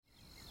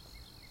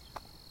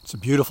It's a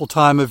beautiful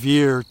time of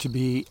year to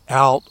be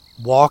out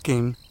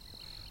walking.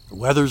 The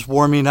weather's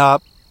warming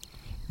up.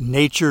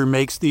 Nature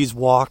makes these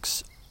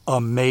walks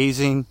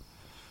amazing.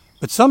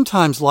 But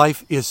sometimes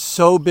life is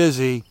so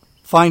busy,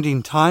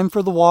 finding time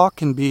for the walk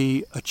can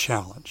be a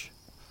challenge.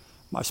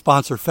 My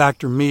sponsor,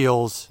 Factor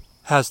Meals,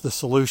 has the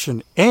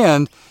solution.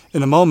 And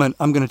in a moment,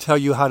 I'm going to tell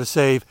you how to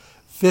save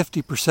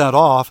 50%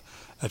 off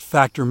at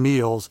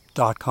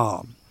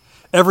factormeals.com.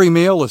 Every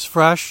meal is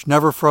fresh,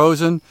 never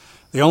frozen.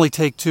 They only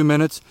take 2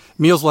 minutes.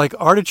 Meals like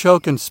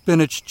artichoke and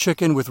spinach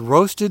chicken with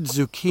roasted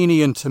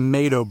zucchini and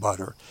tomato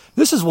butter.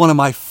 This is one of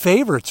my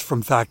favorites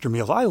from Factor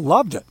Meals. I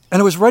loved it.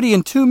 And it was ready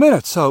in 2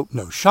 minutes. So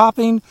no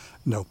shopping,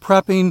 no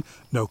prepping,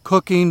 no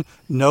cooking,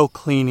 no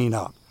cleaning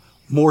up.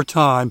 More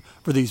time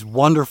for these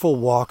wonderful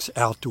walks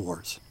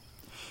outdoors.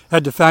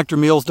 Head to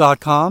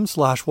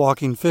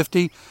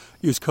factormeals.com/walking50.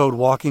 Use code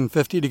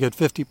walking50 to get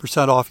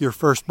 50% off your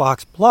first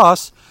box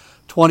plus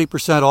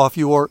 20% off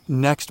your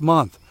next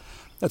month.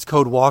 That's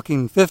code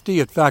walking50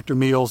 at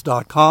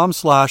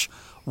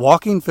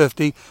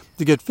factormeals.com/walking50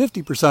 to get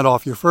 50%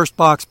 off your first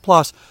box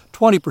plus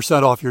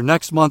 20% off your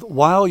next month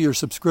while your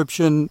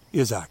subscription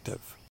is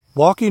active.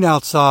 Walking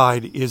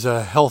outside is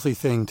a healthy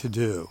thing to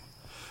do,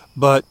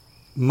 but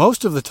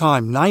most of the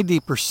time,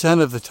 90%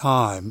 of the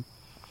time,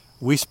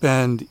 we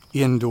spend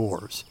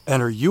indoors.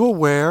 And are you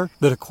aware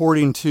that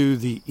according to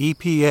the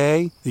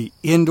EPA, the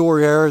indoor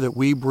air that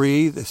we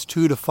breathe is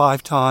 2 to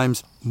 5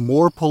 times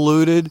more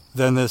polluted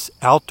than this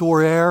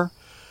outdoor air?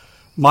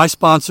 My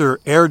sponsor,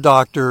 Air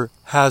Doctor,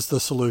 has the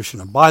solution.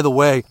 And by the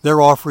way,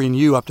 they're offering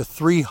you up to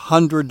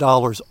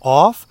 $300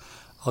 off.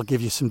 I'll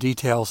give you some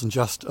details in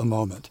just a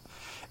moment.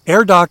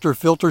 Air Doctor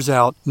filters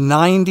out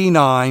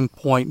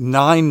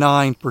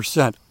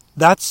 99.99%.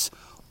 That's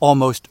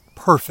almost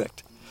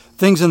perfect.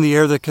 Things in the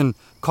air that can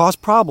cause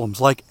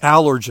problems like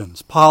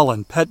allergens,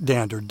 pollen, pet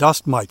dander,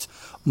 dust mites,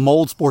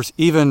 mold spores,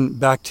 even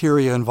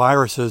bacteria and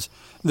viruses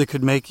that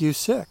could make you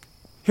sick.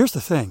 Here's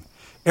the thing.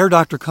 Air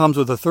Doctor comes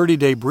with a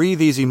 30-day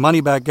breathe-easy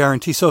money-back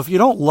guarantee, so if you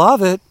don't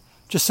love it,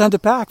 just send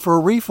it back for a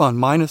refund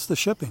minus the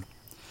shipping.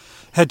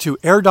 Head to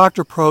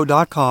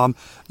airdoctorpro.com,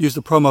 use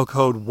the promo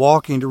code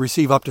WALKING to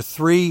receive up to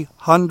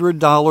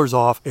 $300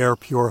 off air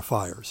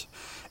purifiers.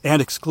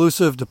 And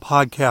exclusive to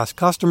podcast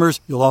customers,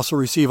 you'll also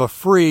receive a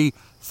free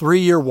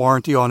 3-year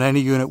warranty on any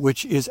unit,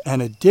 which is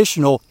an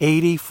additional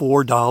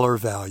 $84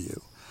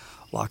 value.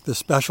 Lock this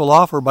special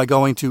offer by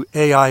going to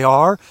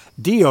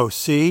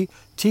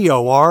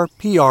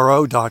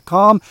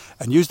AIRDOCTORPRO.com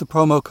and use the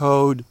promo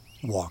code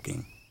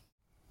WALKING.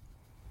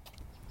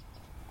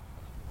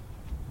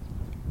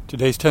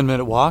 Today's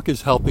 10-minute walk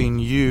is helping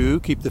you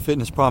keep the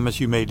fitness promise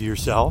you made to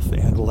yourself,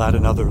 and will add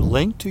another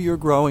link to your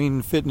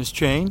growing fitness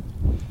chain.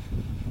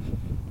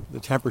 The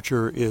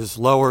temperature is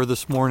lower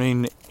this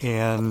morning,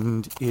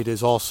 and it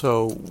is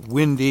also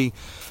windy,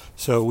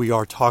 so we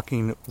are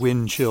talking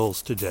wind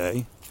chills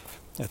today.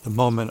 At the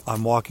moment,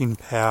 I'm walking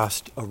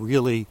past a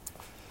really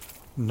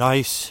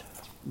nice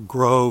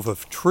grove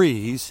of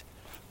trees.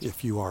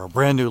 If you are a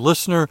brand new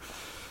listener,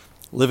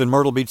 live in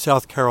Myrtle Beach,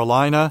 South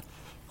Carolina,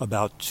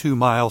 about 2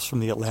 miles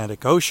from the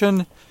Atlantic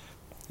Ocean,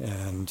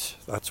 and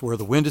that's where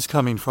the wind is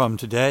coming from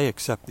today,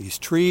 except these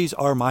trees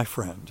are my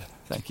friend.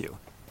 Thank you.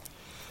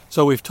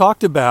 So we've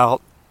talked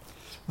about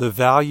the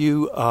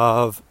value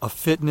of a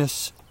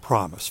fitness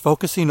promise,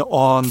 focusing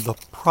on the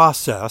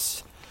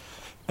process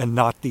and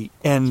not the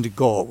end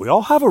goal. We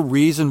all have a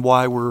reason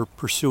why we're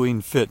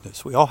pursuing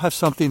fitness. We all have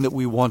something that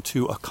we want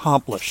to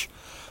accomplish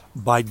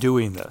by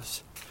doing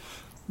this.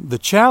 The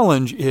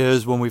challenge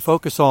is when we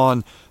focus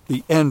on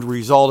the end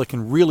result, it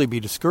can really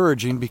be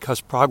discouraging because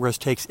progress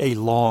takes a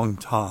long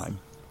time.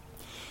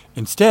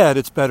 Instead,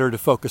 it's better to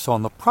focus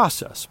on the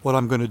process, what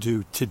I'm going to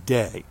do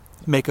today.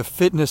 Make a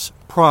fitness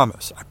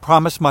promise. I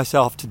promise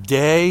myself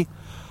today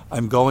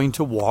I'm going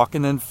to walk,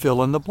 and then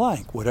fill in the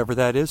blank, whatever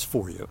that is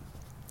for you.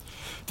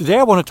 Today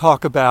I want to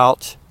talk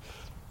about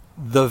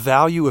the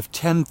value of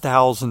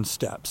 10,000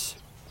 steps.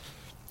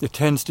 It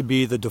tends to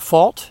be the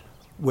default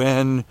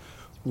when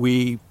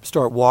we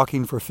start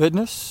walking for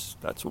fitness.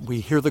 That's what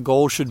we hear the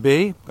goal should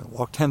be. I'm going to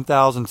walk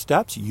 10,000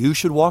 steps. You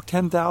should walk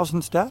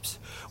 10,000 steps.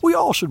 We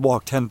all should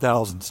walk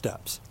 10,000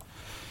 steps.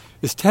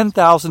 Is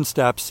 10,000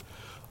 steps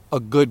a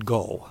good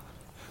goal?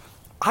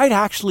 I'd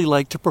actually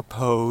like to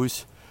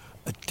propose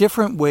a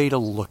different way to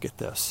look at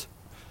this.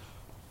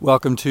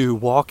 Welcome to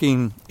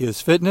Walking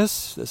is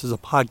Fitness. This is a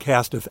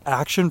podcast of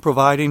action,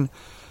 providing a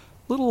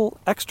little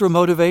extra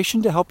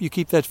motivation to help you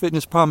keep that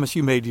fitness promise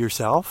you made to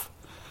yourself.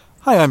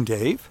 Hi, I'm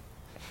Dave.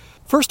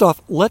 First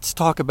off, let's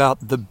talk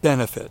about the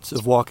benefits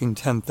of walking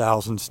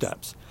 10,000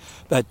 steps.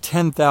 That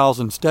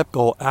 10,000 step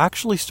goal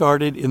actually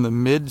started in the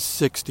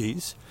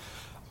mid-60s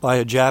by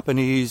a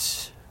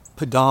Japanese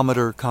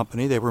pedometer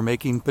company. They were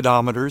making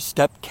pedometers,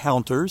 step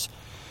counters,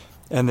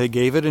 and they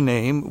gave it a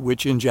name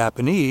which in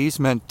Japanese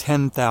meant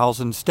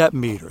 10,000 step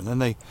meter. And then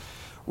they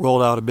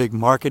rolled out a big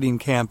marketing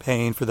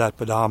campaign for that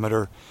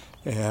pedometer,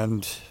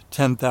 and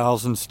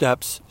 10,000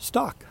 steps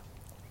stuck.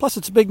 Plus,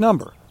 it's a big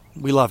number.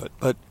 We love it.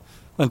 But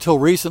until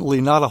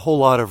recently, not a whole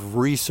lot of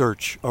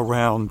research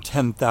around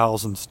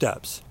 10,000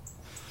 steps.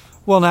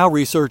 Well, now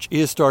research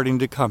is starting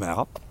to come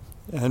out,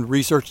 and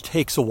research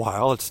takes a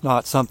while. It's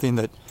not something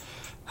that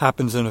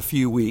happens in a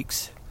few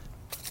weeks.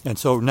 And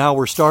so now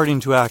we're starting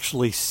to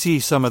actually see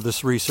some of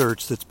this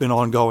research that's been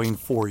ongoing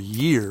for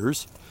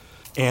years.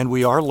 And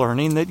we are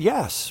learning that,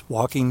 yes,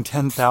 walking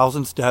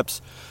 10,000 steps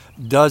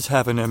does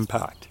have an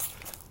impact.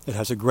 It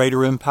has a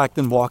greater impact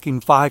than walking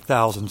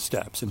 5,000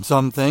 steps. In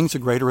some things, a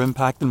greater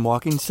impact than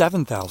walking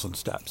 7,000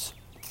 steps.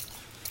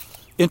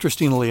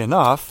 Interestingly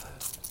enough,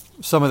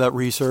 some of that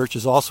research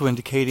is also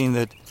indicating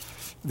that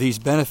these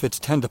benefits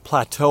tend to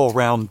plateau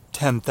around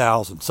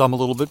 10,000, some a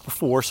little bit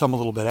before, some a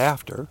little bit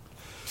after.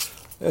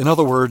 In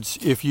other words,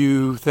 if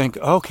you think,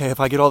 okay, if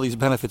I get all these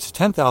benefits at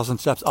 10,000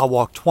 steps, I'll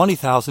walk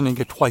 20,000 and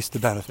get twice the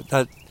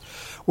benefit.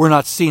 We're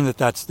not seeing that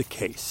that's the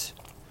case.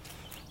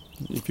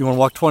 If you want to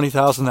walk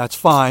 20,000, that's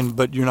fine,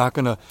 but you're not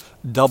going to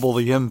double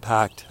the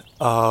impact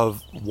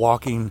of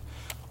walking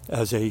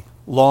as a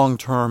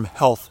long-term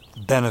health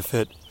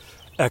benefit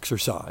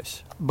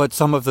exercise. But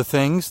some of the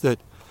things that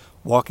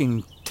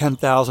walking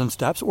 10,000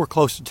 steps or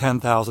close to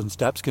 10,000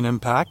 steps can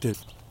impact,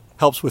 it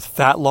helps with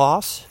fat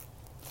loss.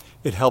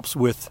 It helps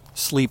with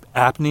sleep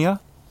apnea.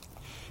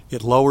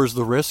 It lowers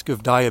the risk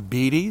of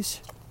diabetes.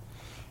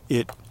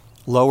 It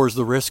lowers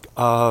the risk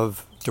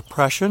of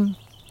depression.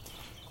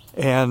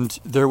 And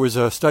there was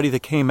a study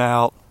that came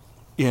out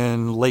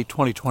in late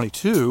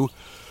 2022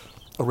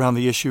 around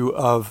the issue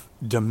of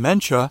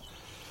dementia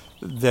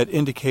that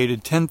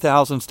indicated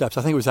 10,000 steps,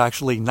 I think it was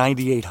actually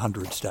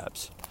 9,800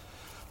 steps,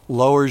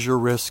 lowers your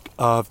risk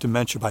of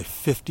dementia by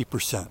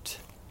 50%,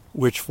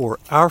 which for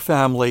our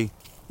family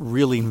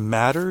really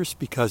matters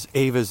because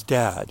Ava's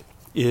dad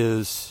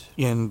is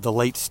in the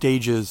late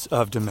stages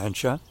of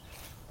dementia.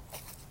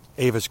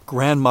 Ava's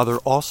grandmother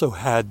also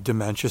had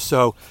dementia,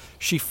 so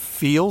she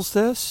feels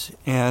this,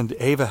 and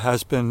Ava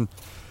has been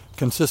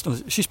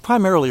consistent. She's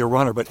primarily a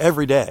runner, but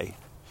every day,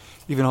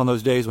 even on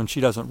those days when she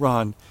doesn't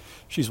run,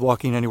 she's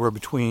walking anywhere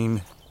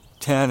between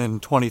 10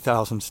 and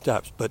 20,000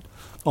 steps, but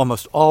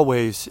almost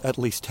always at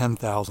least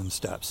 10,000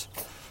 steps.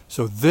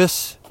 So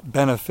this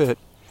benefit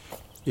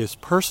is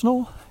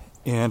personal,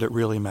 and it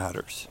really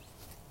matters.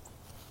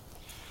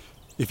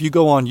 If you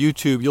go on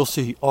YouTube, you'll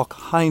see all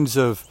kinds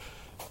of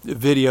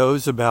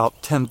videos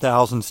about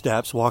 10,000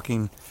 steps,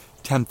 walking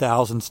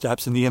 10,000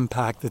 steps, and the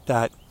impact that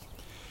that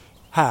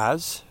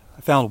has.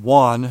 I found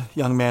one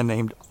young man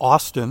named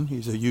Austin.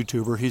 He's a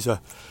YouTuber.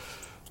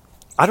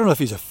 I don't know if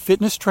he's a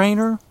fitness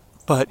trainer,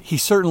 but he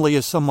certainly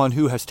is someone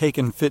who has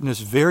taken fitness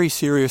very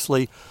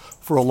seriously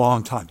for a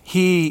long time.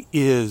 He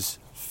is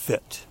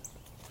fit.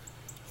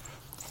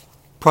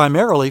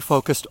 Primarily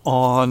focused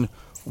on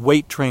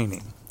weight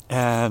training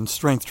and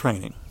strength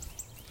training.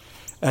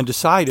 And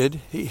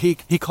decided, he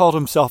called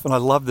himself, and I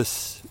love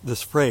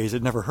this phrase,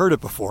 I'd never heard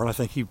it before, and I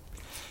think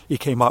he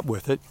came up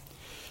with it.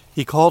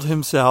 He called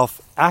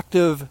himself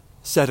active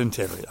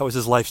sedentary. That was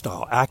his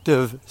lifestyle,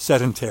 active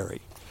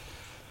sedentary.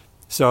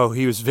 So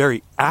he was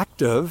very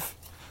active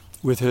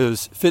with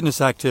his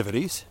fitness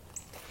activities,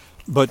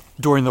 but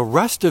during the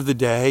rest of the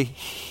day,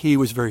 he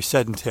was very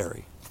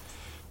sedentary.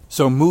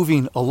 So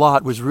moving a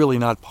lot was really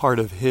not part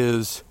of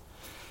his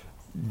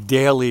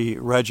daily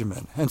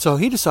regimen. And so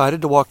he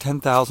decided to walk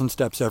 10,000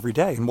 steps every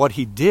day. And what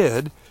he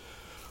did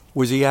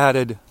was he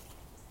added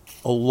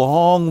a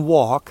long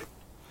walk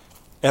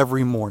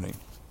every morning.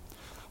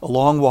 A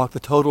long walk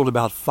that totaled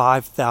about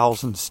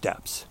 5,000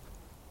 steps.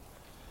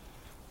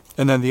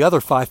 And then the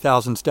other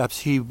 5,000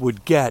 steps he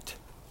would get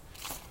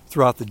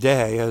throughout the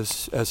day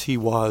as he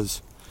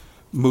was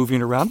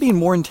moving around, being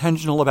more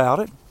intentional about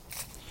it.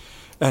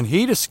 And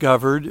he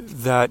discovered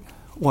that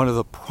one of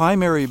the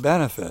primary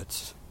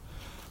benefits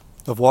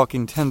of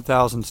walking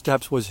 10,000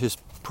 steps was his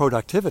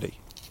productivity.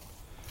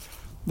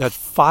 That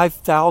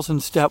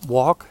 5,000 step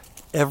walk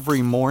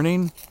every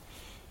morning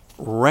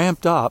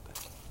ramped up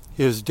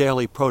his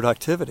daily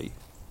productivity.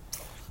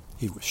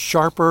 He was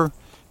sharper,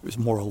 he was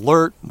more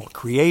alert, more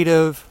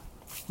creative,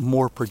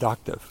 more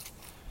productive,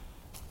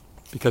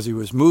 because he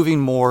was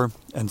moving more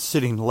and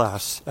sitting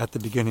less at the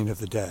beginning of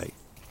the day.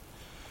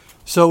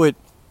 So it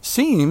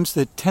seems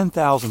that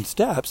 10,000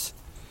 steps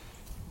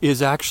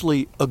is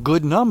actually a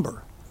good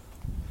number.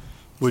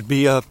 Would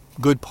be a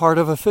good part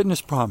of a fitness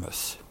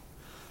promise.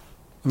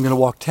 I'm going to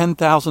walk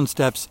 10,000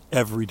 steps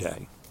every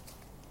day.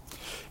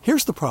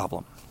 Here's the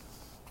problem.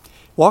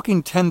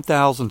 Walking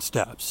 10,000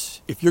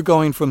 steps, if you're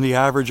going from the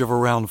average of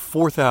around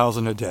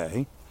 4,000 a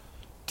day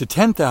to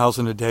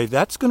 10,000 a day,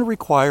 that's going to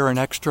require an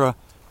extra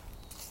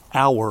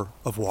hour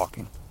of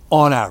walking,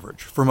 on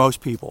average, for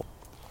most people.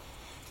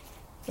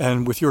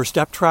 And with your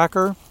step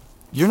tracker,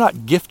 you're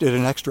not gifted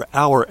an extra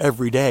hour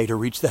every day to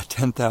reach that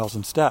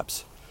 10,000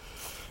 steps.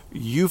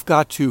 You've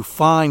got to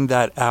find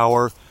that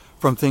hour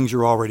from things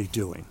you're already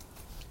doing.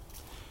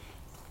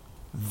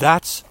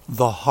 That's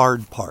the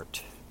hard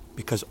part,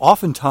 because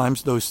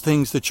oftentimes those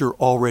things that you're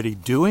already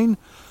doing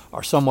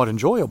are somewhat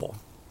enjoyable.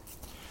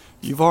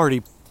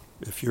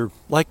 If you're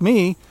like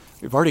me,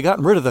 we've already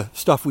gotten rid of the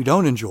stuff we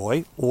don't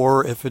enjoy,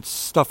 or if it's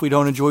stuff we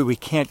don't enjoy, we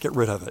can't get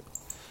rid of it.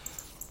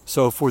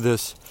 So for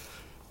this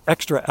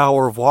extra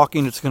hour of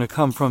walking, it's going to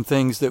come from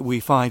things that we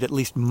find at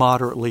least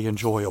moderately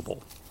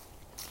enjoyable.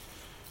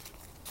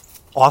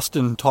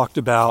 Austin talked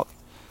about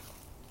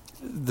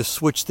the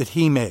switch that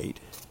he made.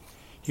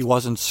 He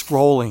wasn't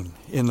scrolling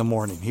in the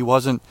morning. He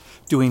wasn't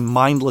doing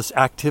mindless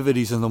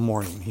activities in the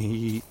morning.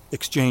 He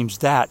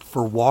exchanged that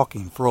for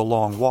walking, for a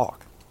long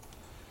walk.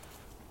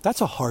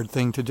 That's a hard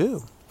thing to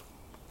do.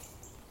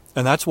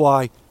 And that's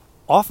why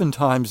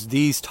oftentimes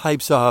these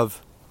types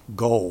of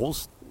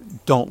goals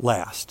don't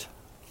last.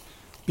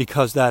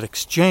 Because that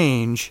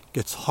exchange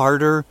gets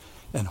harder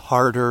and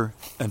harder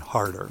and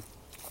harder.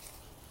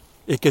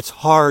 It gets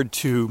hard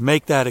to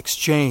make that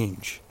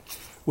exchange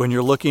when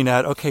you're looking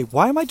at, okay,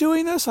 why am I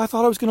doing this? I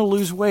thought I was going to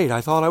lose weight.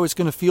 I thought I was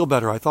going to feel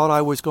better. I thought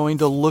I was going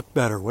to look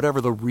better,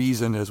 whatever the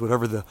reason is,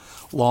 whatever the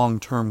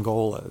long-term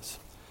goal is.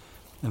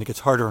 And it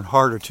gets harder and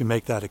harder to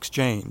make that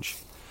exchange.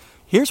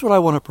 Here's what I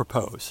want to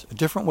propose, a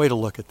different way to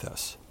look at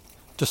this,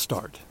 to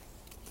start.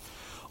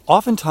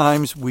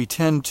 Oftentimes we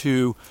tend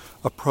to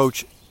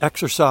approach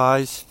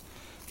exercise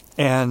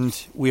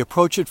and we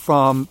approach it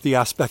from the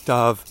aspect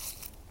of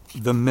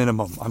the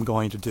minimum I'm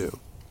going to do.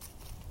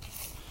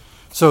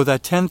 So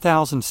that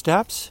 10,000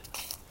 steps,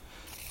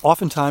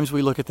 oftentimes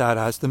we look at that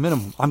as the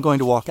minimum. I'm going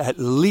to walk at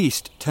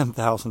least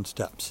 10,000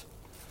 steps.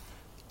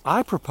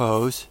 I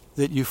propose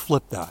that you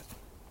flip that.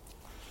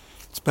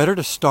 It's better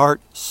to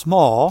start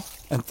small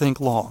and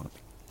think long.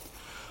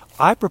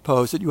 I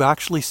propose that you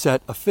actually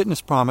set a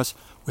fitness promise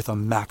with a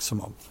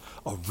maximum,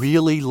 a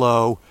really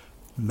low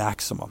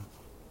maximum.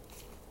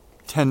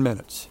 10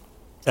 minutes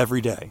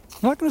every day.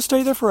 You're not going to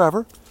stay there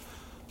forever.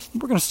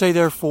 We're going to stay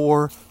there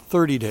for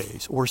 30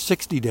 days or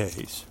 60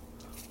 days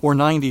or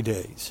 90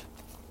 days.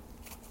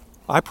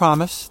 I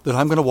promise that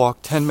I'm going to walk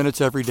 10 minutes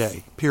every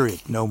day,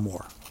 period, no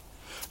more.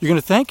 You're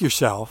going to thank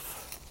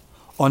yourself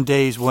on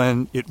days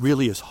when it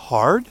really is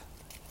hard,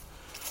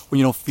 when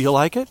you don't feel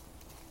like it,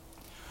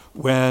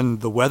 when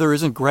the weather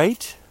isn't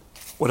great,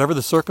 whatever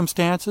the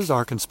circumstances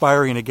are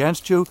conspiring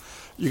against you,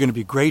 you're going to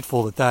be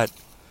grateful that that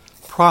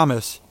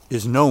promise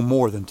is no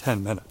more than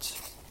 10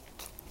 minutes.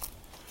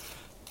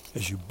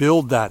 As you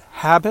build that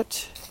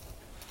habit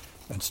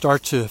and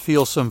start to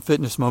feel some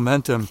fitness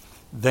momentum,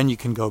 then you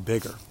can go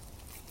bigger.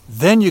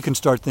 Then you can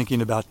start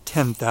thinking about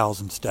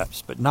 10,000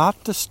 steps, but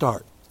not to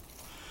start.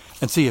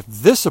 And see if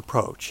this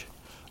approach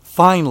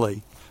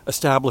finally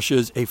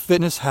establishes a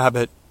fitness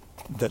habit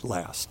that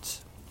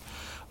lasts.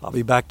 I'll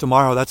be back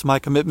tomorrow. That's my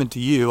commitment to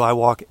you. I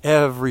walk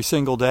every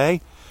single day,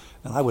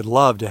 and I would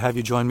love to have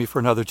you join me for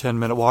another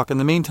 10-minute walk. In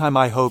the meantime,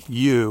 I hope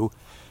you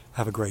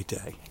have a great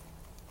day.